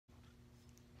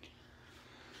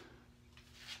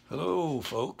Hello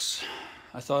folks,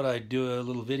 I thought I'd do a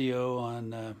little video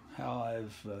on how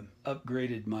I've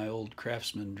upgraded my old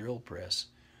Craftsman drill press,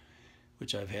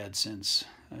 which I've had since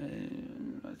I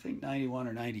think 91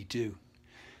 or 92.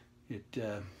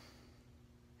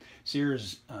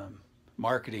 Sears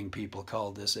marketing people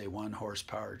called this a 1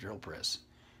 horsepower drill press.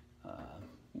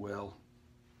 Well,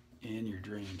 in your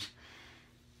dreams.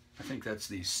 I think that's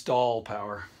the stall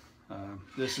power.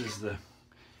 This is the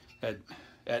at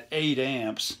 8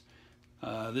 amps.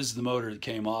 This is the motor that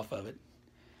came off of it,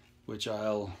 which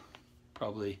I'll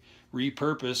probably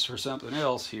repurpose for something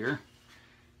else here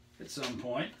at some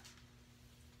point.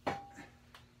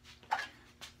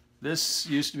 This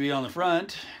used to be on the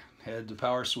front, had the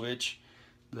power switch,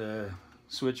 the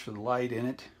switch for the light in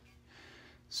it.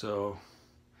 So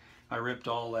I ripped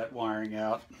all that wiring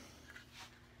out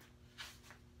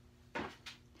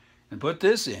and put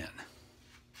this in.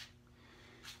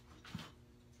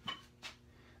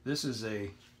 This is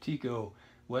a Teco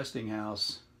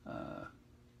Westinghouse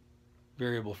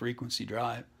variable frequency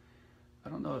drive. I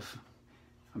don't know if,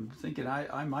 I'm thinking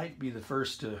I might be the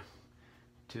first to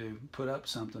put up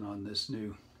something on this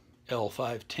new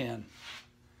L510.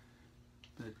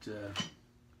 But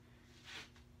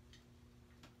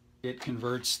it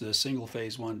converts the single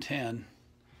phase 110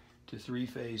 to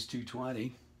 3-phase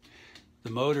 220.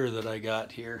 The motor that I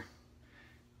got here,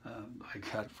 I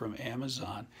got from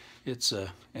Amazon. It's an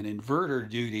inverter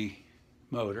duty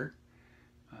motor.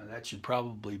 That should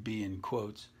probably be in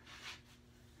quotes.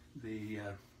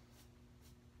 Of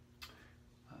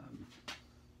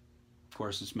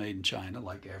course, it's made in China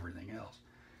like everything else.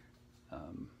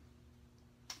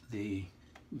 The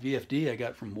VFD I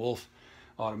got from Wolf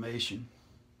Automation.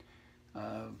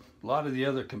 A lot of the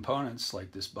other components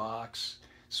like this box,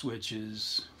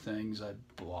 switches, things I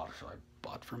bought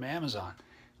from Amazon.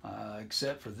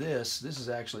 Except for this is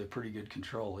actually a pretty good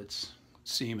control. It's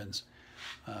Siemens,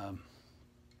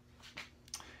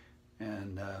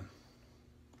 and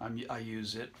I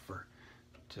use it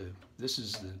this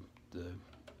is the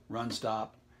run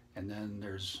stop, and then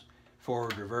there's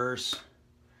forward reverse.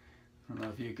 I don't know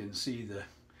if you can see the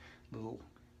little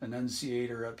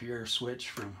annunciator up here, switch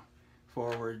from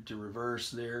forward to reverse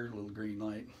there, little green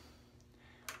light.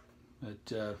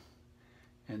 But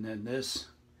and then this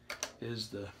is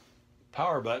the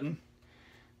power button.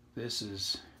 This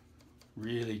is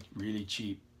really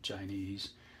cheap Chinese.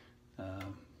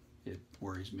 It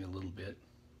worries me a little bit.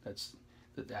 That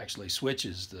actually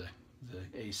switches the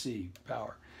AC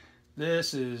power.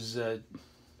 This is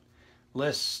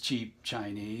less cheap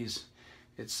Chinese.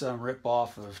 It's some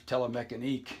rip-off of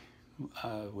Telemecanique,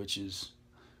 which is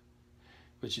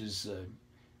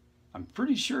I'm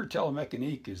pretty sure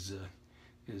Telemecanique is a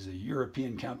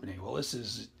European company. Well, this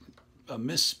is a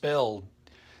misspelled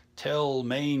Tel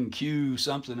Main Q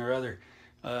something or other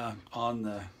on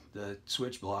the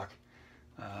switch block.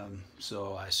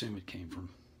 So I assume it came from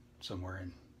somewhere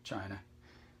in China.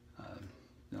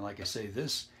 And like I say,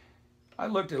 I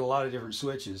looked at a lot of different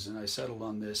switches, and I settled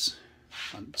on this.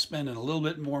 I'm spending a little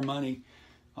bit more money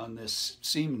on this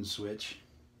Siemens switch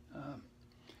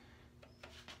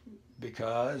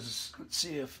because, let's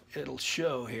see if it'll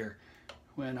show here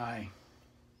when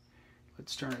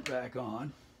let's turn it back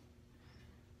on.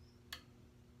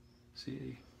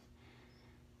 See,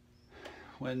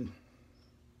 when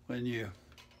you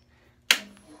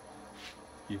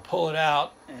pull it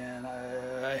out, and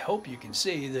I hope you can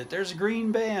see that there's a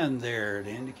green band there to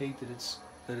indicate that it's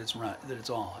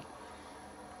on.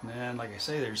 And then, like I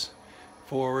say, there's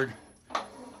forward,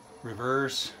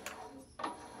 reverse.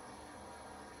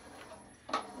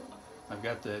 I've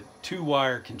got the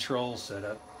 2-wire control set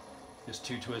up, just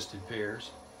 2 twisted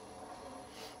pairs.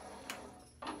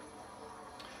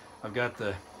 I've got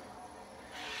the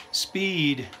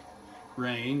speed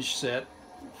range set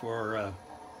for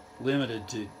limited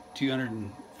to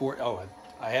 240. Oh,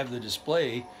 I have the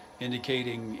display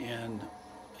indicating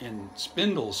in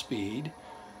spindle speed.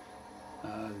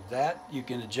 That you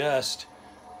can adjust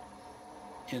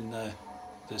in the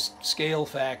scale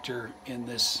factor in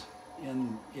the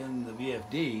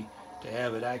VFD to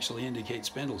have it actually indicate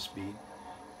spindle speed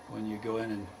when you go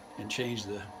in and change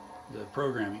the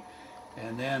programming.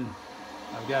 And then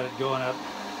I've got it going up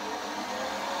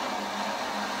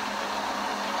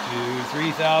to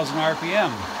 3,000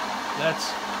 RPM.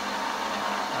 That's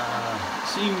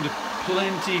seemed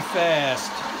plenty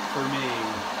fast for me.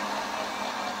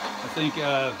 I think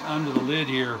under the lid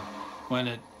here, when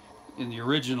in the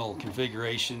original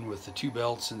configuration with the 2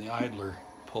 belts and the idler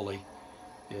pulley,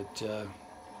 it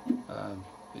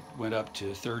went up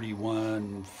to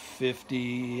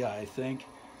 3150, I think.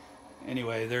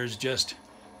 Anyway, there's just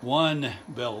one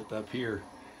belt up here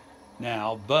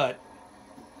now, but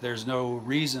there's no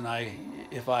reason I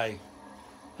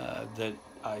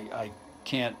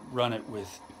can't run it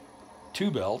with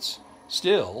two belts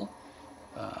still.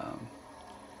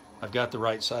 I've got the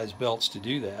right size belts to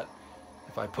do that.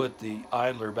 If I put the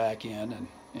idler back in,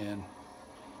 and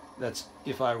that's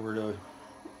if I were to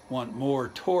want more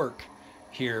torque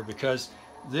here, because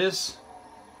this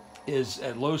is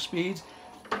at low speeds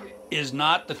is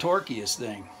not the torquiest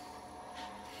thing,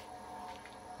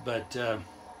 but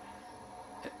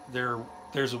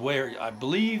there's a way I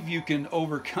believe you can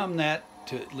overcome that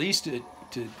to at least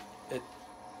to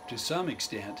some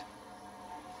extent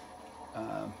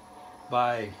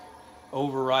by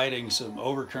overriding some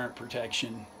overcurrent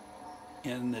protection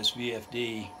in this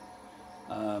VFD.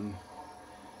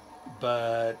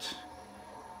 But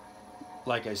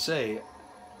like I say,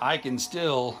 I can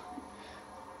still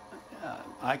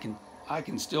I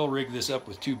can still rig this up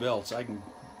with two belts. I can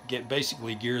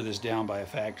basically gear this down by a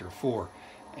factor of 4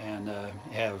 and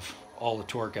have all the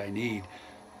torque I need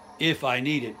if I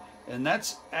need it. And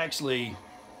that's actually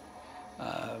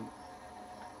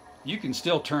you can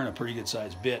still turn a pretty good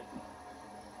sized bit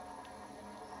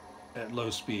at low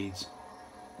speeds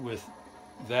with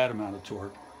that amount of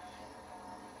torque.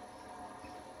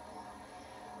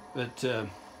 But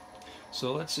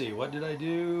so let's see, what did I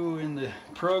do in the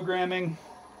programming?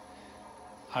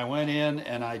 I went in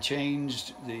and I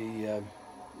changed the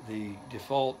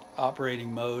default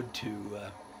operating mode to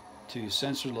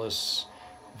sensorless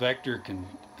vector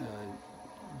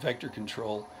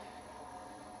control,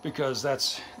 because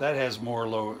that has more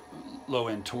low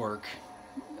end torque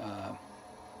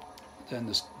than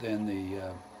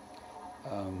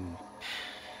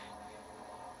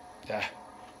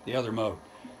the other mode.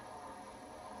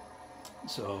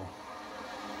 So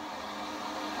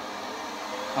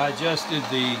I adjusted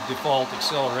the default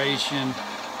acceleration.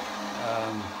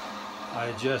 I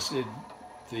adjusted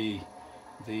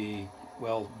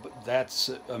well, that's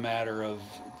a matter of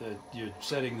you're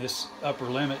setting this upper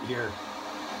limit here.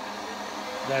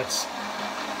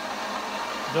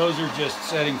 Those are just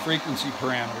setting frequency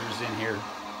parameters in here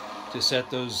to set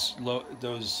the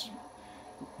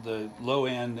low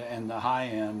end and the high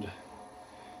end.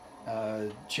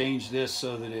 Change this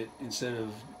so that it, instead of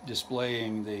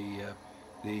displaying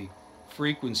the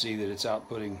frequency that it's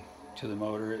outputting to the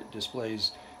motor, it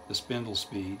displays the spindle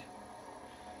speed.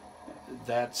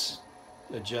 That's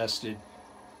adjusted.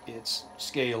 It's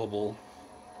scalable,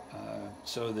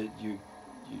 so that you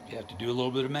have to do a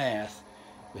little bit of math,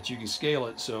 but you can scale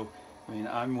it. So I mean,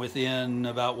 I'm within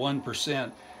about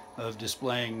 1% of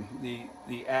displaying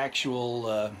the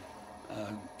actual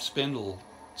spindle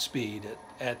speed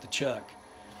at the chuck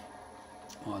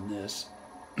on this.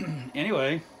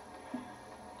 Anyway,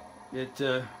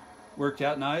 it worked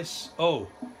out nice. Oh,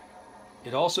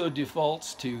 it also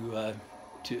defaults to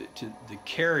the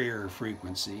carrier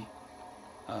frequency,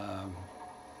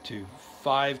 to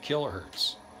 5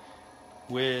 kilohertz,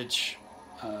 which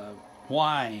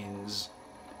whines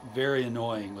very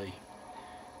annoyingly,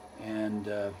 and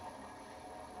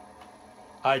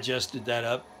I adjusted that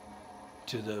up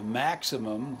to the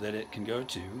maximum that it can go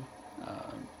to,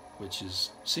 which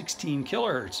is 16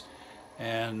 kilohertz,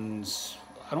 and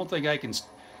I don't think I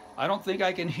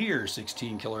can hear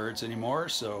 16 kilohertz anymore.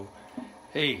 So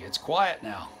hey, it's quiet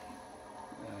now.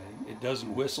 It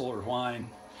doesn't whistle or whine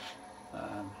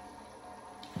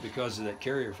because of that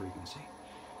carrier frequency.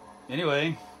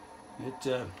 Anyway,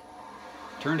 it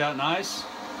turned out nice.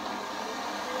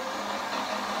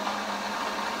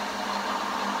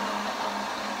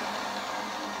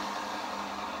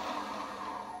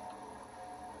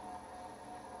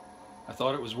 I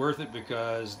thought it was worth it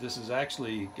because this has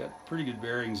actually got pretty good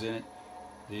bearings in it.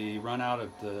 The run out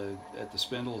at the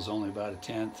spindle is only about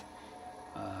 1/10.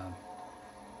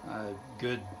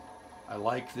 Good. I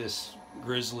like this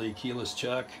Grizzly keyless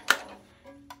chuck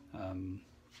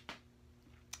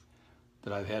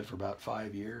that I've had for about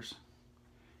 5 years.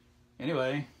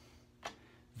 Anyway,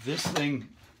 this thing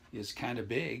is kind of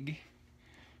big,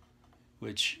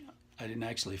 which I didn't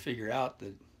actually figure out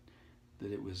that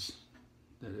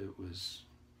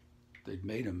they'd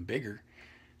made them bigger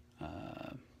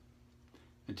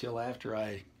until after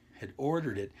I had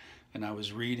ordered it, and I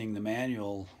was reading the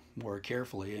manual more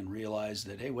carefully and realized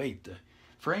that, hey, wait, the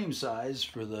frame size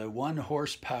for the 1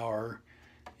 horsepower,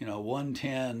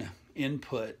 110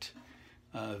 input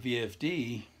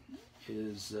VFD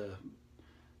is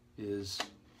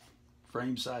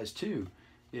frame size 2.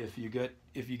 If you get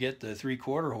the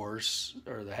 3/4 horse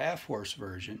or the 1/2 horse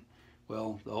version,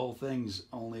 well, the whole thing's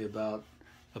only about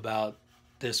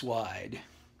this wide,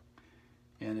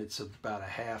 and it's about a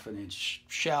 ½ an inch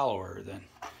shallower than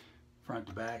front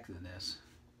to back than this.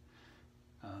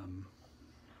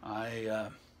 I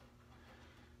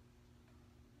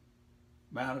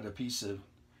mounted a piece of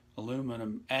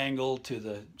aluminum angle to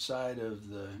the side of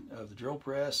the drill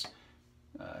press.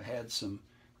 Had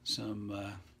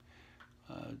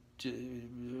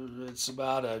it's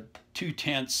about a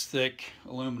 2/10 thick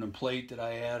aluminum plate that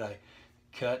I had. I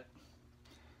cut.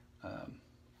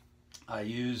 I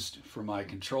used for my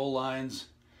control lines.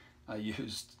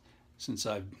 Since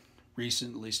I've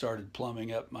recently started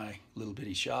plumbing up my little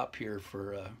bitty shop here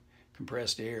for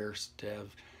compressed air, to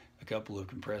have a couple of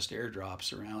compressed air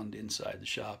drops around inside the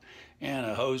shop, and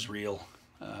a hose reel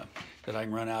that I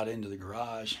can run out into the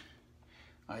garage.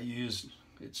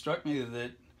 It struck me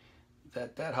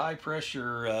that high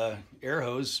pressure air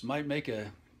hose might make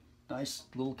a nice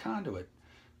little conduit,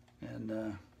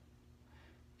 and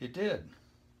it did.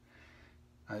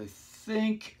 I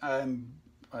think I'd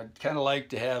kind of like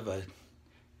to have a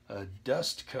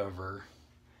dust cover.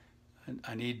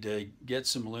 I need to get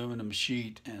some aluminum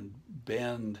sheet and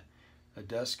bend a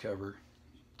dust cover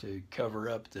to cover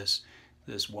up this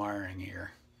wiring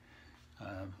here.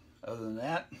 Other than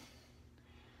that,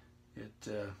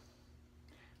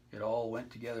 it all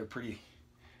went together pretty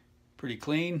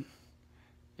clean.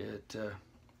 It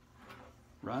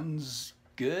runs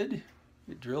good.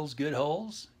 It drills good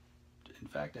holes. In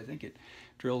fact, I think it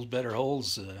drills better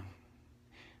holes.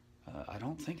 I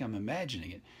don't think I'm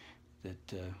imagining it,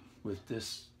 that with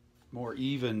this more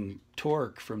even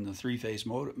torque from the three-phase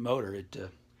motor, it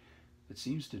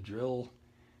seems to drill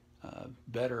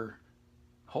better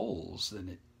holes than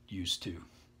it used to.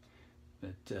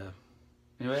 But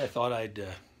anyway, I thought I'd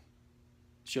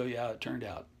show you how it turned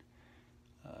out.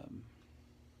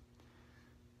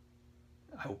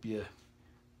 I hope you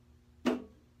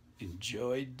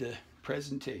enjoyed the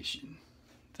presentation.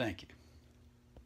 Thank you.